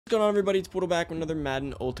going on, everybody? It's Poodle back with another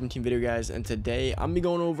Madden Ultimate Team video, guys, and today I'm gonna be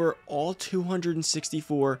going over all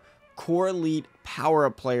 264 core elite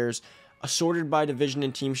power-up players assorted by division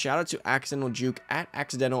and team. Shout out to Accidental Juke at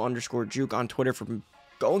accidental_juke on Twitter for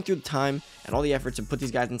going through the time and all the effort to put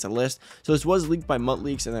these guys into the list. So this was leaked by Mutt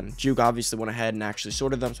Leaks, and then Juke obviously went ahead and actually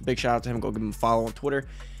sorted them, so big shout out to him. Go give him a follow on Twitter.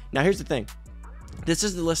 Now here's the thing. This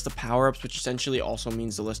is the list of power-ups, which essentially also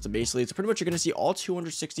means the list of base leads. So pretty much you're going to see all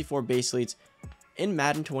 264 base leads in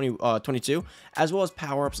Madden 22, as well as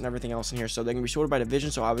power-ups and everything else in here. So they're going to be sorted by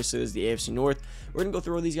division. So obviously there's the AFC North. We're going to go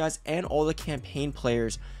through all these guys and all the campaign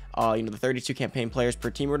players, the 32 campaign players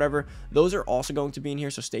per team or whatever. Those are also going to be in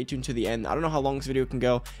here, so stay tuned to the end. I don't know how long this video can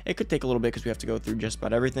go. It could take a little bit because we have to go through just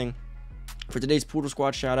about everything. For today's Poodle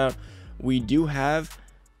Squad shout-out, we do have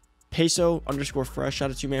Peso_fresh.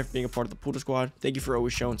 Shout out to you, man, for being a part of the Poodle Squad. Thank you for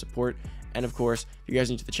always showing support. And of course, if you guys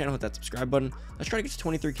are new to the channel, hit that subscribe button. Let's try to get to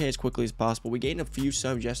 23K as quickly as possible. We gained a few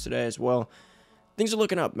subs yesterday as well. Things are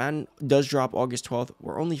looking up. Madden does drop August 12th.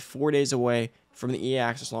 We're only 4 days away from the EA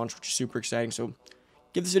Access launch, which is super exciting. So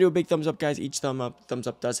give this video a big thumbs up, guys. Each thumbs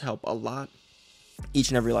up does help a lot. Each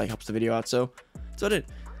and every like helps the video out. So that's what it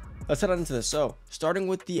is. Let's head on into this. So, starting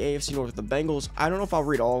with the AFC North, the Bengals. I don't know if I'll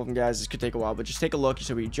read all of them, guys. This could take a while, but just take a look.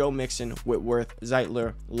 So, we Joe Mixon, Whitworth,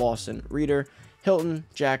 Zeitler, Lawson, Reeder, Hilton,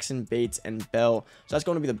 Jackson, Bates, and Bell. So, that's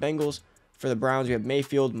going to be the Bengals. For the Browns, we have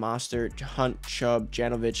Mayfield, Mostert, Hunt, Chubb,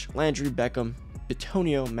 Janovich, Landry, Beckham,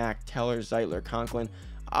 Bitonio, Mack, Teller, Zeitler, Conklin,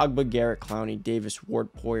 Ogba, Garrett, Clowney, Davis, Ward,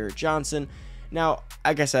 Poyer, Johnson. Now,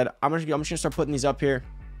 like I said, I'm just going to start putting these up here.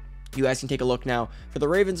 You guys can take a look now. For the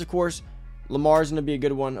Ravens, of course, Lamar's going to be a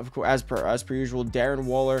good one, of course, as per usual. Darren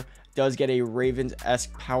Waller does get a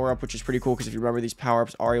Ravens-esque power-up, which is pretty cool because if you remember, these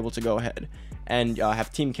power-ups are able to go ahead and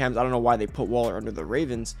have team cams. I don't know why they put Waller under the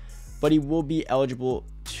Ravens, but he will be eligible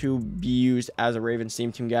to be used as a Ravens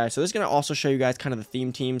team guy. So this is going to also show you guys kind of the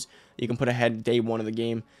theme teams that you can put ahead day one of the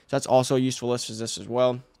game. So that's also a useful list for this as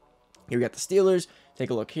well. Here we got the Steelers. Take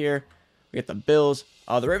a look here. We got the Bills.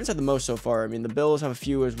 The Ravens have the most so far. I mean, the Bills have a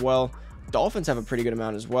few as well. Dolphins have a pretty good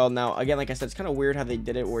amount as well. Now, again, like I said, it's kind of weird how they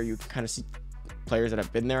did it where you can kind of see players that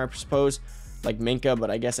have been there, I suppose, like Minka, but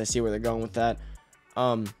I guess I see where they're going with that.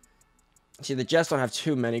 See, the Jets don't have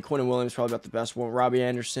too many. Quinn Williams probably about the best one. Robbie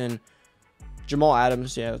Anderson, Jamal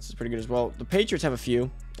Adams, yeah, that's pretty good as well. The Patriots have a few,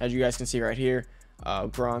 as you guys can see right here.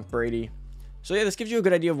 Gronk, Brady. So, yeah, this gives you a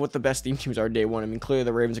good idea of what the best theme teams are day one. I mean, clearly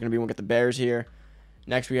the Ravens are going to be one. Get the Bears here.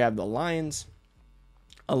 Next, we have the Lions.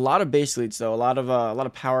 A lot of base leads, though. A lot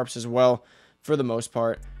of power-ups as well, for the most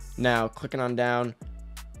part. Now, clicking on down,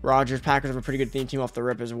 Rodgers, Packers have a pretty good theme team off the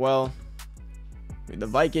rip as well. The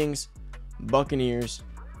Vikings, Buccaneers,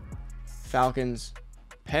 Falcons,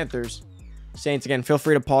 Panthers, Saints. Again, feel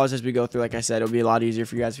free to pause as we go through. Like I said, it'll be a lot easier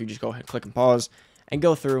for you guys if you just go ahead, click and pause, and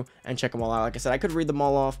go through and check them all out. Like I said, I could read them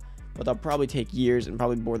all off, but they'll probably take years and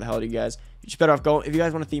probably bore the hell out of you guys. You're just better off going. If you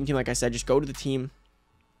guys want a theme team, like I said, just go to the team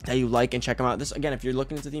that you like and check them out. This, again, if you're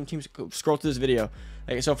looking into theme teams, scroll through this video.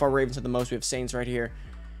 Like, so far, Ravens have the most. We have Saints right here.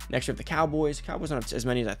 Next, we have the Cowboys. Cowboys don't have as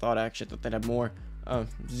many as I thought, actually. I thought they'd have more.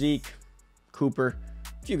 Zeke, Cooper,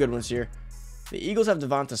 a few good ones here. The Eagles have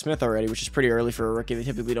Devonta Smith already, which is pretty early for a rookie. They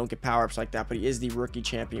typically don't get power-ups like that, but he is the rookie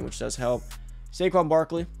champion, which does help. Saquon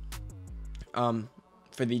Barkley.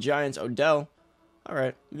 For the Giants, Odell. All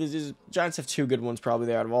right. These Giants have two good ones probably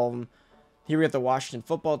there out of all of them. Here we got the Washington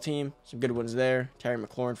football team. Some good ones there. Terry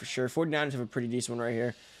McLaurin for sure. 49ers have a pretty decent one right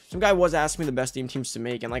here. Some guy was asking me the best theme teams to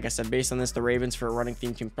make. And like I said, based on this, the Ravens for a running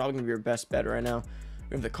theme team probably going to be your best bet right now.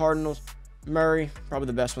 We have the Cardinals. Murray, probably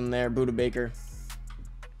the best one there. Buda Baker.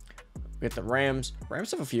 We got the Rams.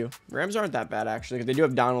 Rams have a few. Rams aren't that bad, actually, because they do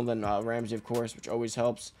have Donald and Ramsey, of course, which always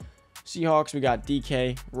helps. Seahawks, we got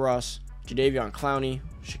DK, Russ, Jadeveon Clowney,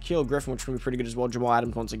 Shaquille Griffin, which will be pretty good as well. Jamal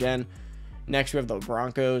Adams once again. Next, we have the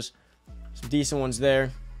Broncos. Some decent ones there.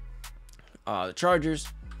 The Chargers.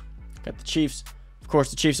 Got the Chiefs. Of course,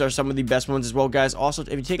 the Chiefs are some of the best ones as well, guys. Also,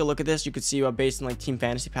 if you take a look at this, you could see based on like Team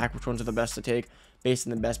Fantasy Pack, which ones are the best to take based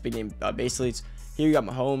on the best big name base leads. Here you got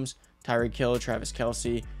Mahomes, Tyreek Hill, Travis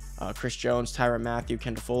Kelce, Chris Jones, Tyrann Mathieu,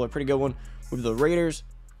 Kendall Fuller. Pretty good one. With the Raiders.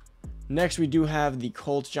 Next, we do have the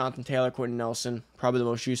Colts, Jonathan Taylor, Quentin Nelson. Probably the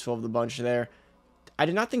most useful of the bunch there. I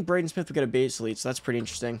did not think Braden Smith would get a base lead, so that's pretty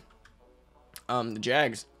interesting. The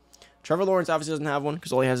Jags. Trevor Lawrence obviously doesn't have one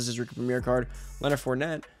because all he has is his rookie premier card. Leonard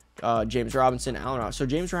Fournette, James Robinson, Allen Robinson. So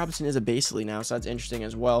James Robinson is a base lead now, so that's interesting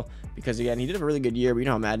as well because, again, he did have a really good year, but you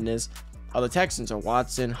know how Madden is. The Texans are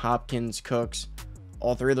Watson, Hopkins, Cooks.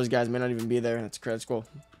 All three of those guys may not even be there. That's cool.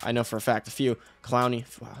 I know for a fact a few. Clowney.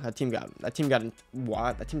 Wow, that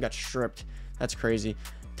team got stripped. That's crazy.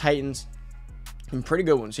 Titans. Some pretty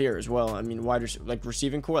good ones here as well. I mean,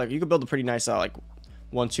 receiving core. Like, you could build a pretty nice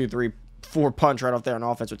 1, 2, 3, 4 punch right off there on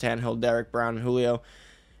offense with Tannehill, Derek, Brown, and Julio.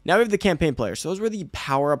 Now we have the campaign players. So those were the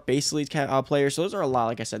power-up base league players. So those are a lot.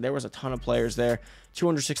 Like I said, there was a ton of players there.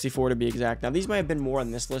 264 to be exact. Now these might have been more on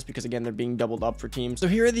this list because, again, they're being doubled up for teams. So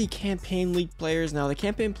here are the campaign league players. Now the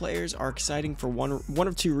campaign players are exciting for one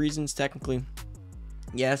of two reasons, technically.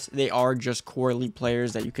 Yes, they are just core elite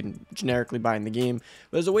players that you can generically buy in the game.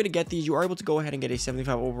 But there's a way to get these. You are able to go ahead and get a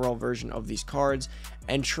 75 overall version of these cards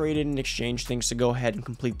and trade in and exchange things to go ahead and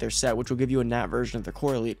complete their set, which will give you a nat version of the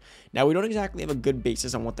core elite. Now, we don't exactly have a good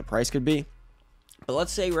basis on what the price could be. But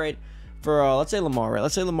let's say, right, for, let's say Lamar, right?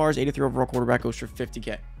 Let's say Lamar's 83 overall quarterback goes for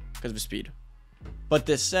 50K because of his speed. But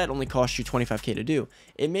this set only costs you 25K to do.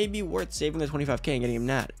 It may be worth saving the 25K and getting him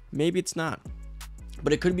nat. Maybe it's not.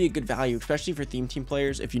 But it could be a good value, especially for theme team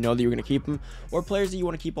players if you know that you're going to keep them, or players that you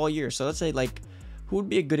want to keep all year. So let's say, like, who would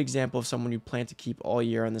be a good example of someone you plan to keep all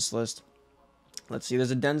year on this list? Let's see. There's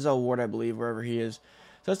a Denzel Ward, I believe, wherever he is.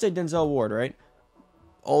 So let's say Denzel Ward, right?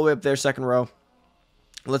 All the way up there, second row.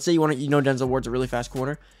 Let's say you know Denzel Ward's a really fast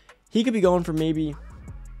corner. He could be going for maybe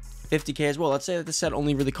 50K as well. Let's say that the set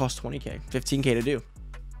only really costs 20K, 15K to do.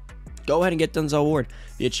 Go ahead and get Denzel Ward.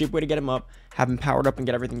 Be a cheap way to get him up, have him powered up, and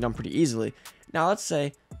get everything done pretty easily. Now, let's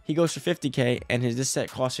say he goes for 50K and this set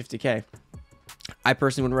costs 50K. I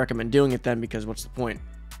personally wouldn't recommend doing it then, because what's the point?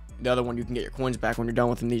 The other one, you can get your coins back when you're done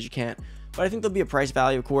with them. These you can't. But I think there'll be a price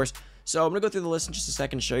value, of course. So I'm going to go through the list in just a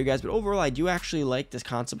second to show you guys. But overall, I do actually like this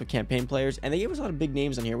concept of campaign players. And they gave us a lot of big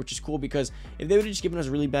names on here, which is cool, because if they would have just given us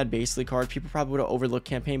really bad base league cards, people probably would have overlooked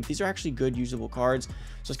campaign. But these are actually good, usable cards.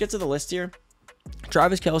 So let's get to the list here.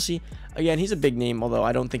 Travis Kelce, again, he's a big name, although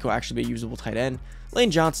I don't think he'll actually be a usable tight end. Lane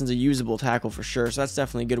Johnson's a usable tackle for sure, so that's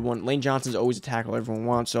definitely a good one. Lane Johnson's always a tackle everyone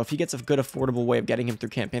wants, so if he gets a good, affordable way of getting him through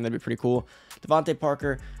campaign, that'd be pretty cool. Devontae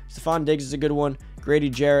Parker, Stephon Diggs is a good one. Grady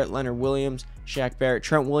Jarrett, Leonard Williams, Shaq Barrett,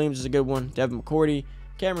 Trent Williams is a good one. Devin McCourty,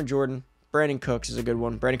 Cameron Jordan, Brandon Cooks is a good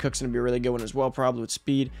one. Brandon Cooks is going to be a really good one as well, probably with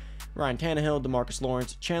speed. Ryan Tannehill, DeMarcus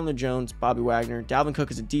Lawrence, Chandler Jones, Bobby Wagner. Dalvin Cook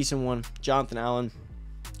is a decent one. Jonathan Allen,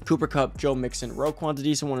 Cooper Kupp, Joe Mixon. Roquan's a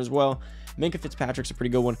decent one as well. Minka Fitzpatrick's a pretty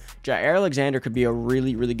good one. Jaire Alexander could be a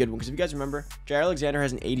really, really good one, because if you guys remember, Jaire Alexander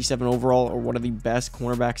has an 87 overall, or one of the best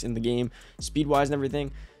cornerbacks in the game, speed-wise and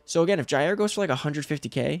everything. So again, if Jaire goes for like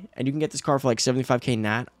 150K and you can get this card for like 75K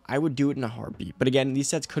nat, I would do it in a heartbeat. But again, these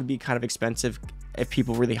sets could be kind of expensive if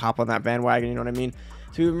people really hop on that bandwagon, you know what I mean?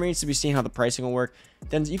 So it remains to be seen how the pricing will work.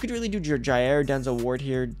 Then you could really do your Jaire, Denzel Ward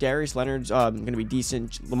here. Darius Leonard's going to be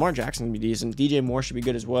decent. Lamar Jackson's going to be decent. DJ Moore should be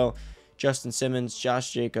good as well. Justin Simmons,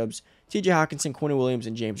 Josh Jacobs, TJ Hawkinson, Quinn Williams,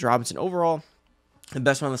 and James Robinson. Overall, the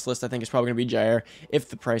best one on this list, I think, is probably going to be Jaire if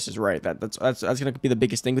the price is right. That's going to be the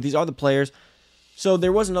biggest thing. But these are the players. So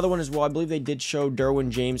there was another one as well. I believe they did show Derwin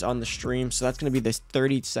James on the stream. So that's going to be this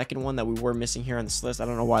 32nd one that we were missing here on this list. I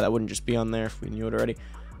don't know why that wouldn't just be on there if we knew it already.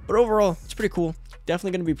 But overall, it's pretty cool.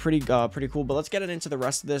 Definitely going to be pretty cool. But let's get it into the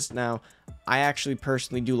rest of this. Now, I actually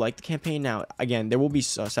personally do like the campaign. Now, again, there will be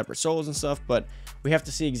separate solos and stuff, but we have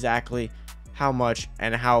to see exactly how much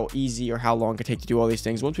and how easy or how long it could take to do all these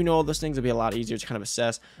things. Once we know all those things, it'll be a lot easier to kind of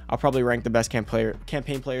assess. I'll probably rank the best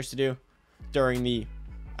campaign players to do during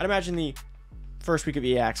I'd imagine the first week of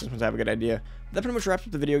EA Access, once I have a good idea. That pretty much wraps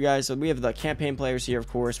up the video, guys. So we have the campaign players here, of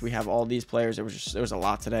course. We have all these players. There was a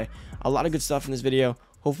lot today. A lot of good stuff in this video.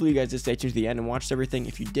 Hopefully you guys did stay tuned to the end and watched everything.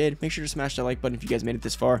 If you did, make sure to smash that like button if you guys made it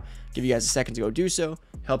this far. Give you guys a second to go do so.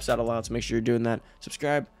 Helps out a lot, so make sure you're doing that.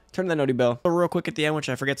 Subscribe. Turn that noti bell. Real quick at the end, which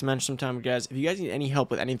I forget to mention sometimes, guys. If you guys need any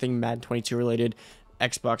help with anything Madden 22 related,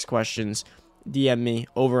 Xbox questions, DM me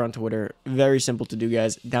over on Twitter. Very simple to do,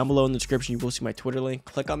 guys. Down below in the description, you will see my Twitter link.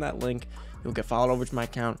 Click on that link. You'll get followed over to my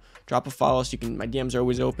account. Drop a follow so you can. My DMs are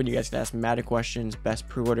always open. You guys can ask me Madden questions, best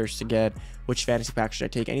pre-orders to get, which fantasy pack should I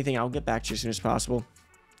take, anything. I'll get back to you as soon as possible.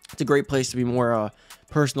 It's a great place to be more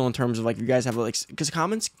personal in terms of, like, if you guys have, like, because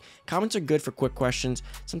comments are good for quick questions.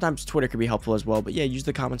 Sometimes Twitter could be helpful as well, but yeah, use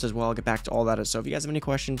the comments as well. I'll get back to all that. So if you guys have any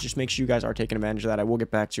questions, just make sure you guys are taking advantage of that. I will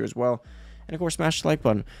get back to you as well. And of course, smash the like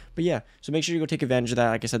button. But yeah, so make sure you go take advantage of that.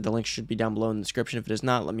 Like I said, the link should be down below in the description. If it is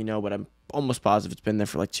not, let me know, but I'm almost positive it's been there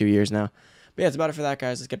for like 2 years now. But yeah, that's about it for that,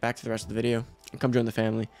 guys. Let's get back to the rest of the video and come join the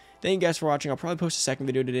family. Thank you guys for watching. I'll probably post a second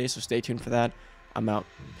video today, so stay tuned for that. I'm out.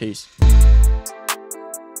 Peace.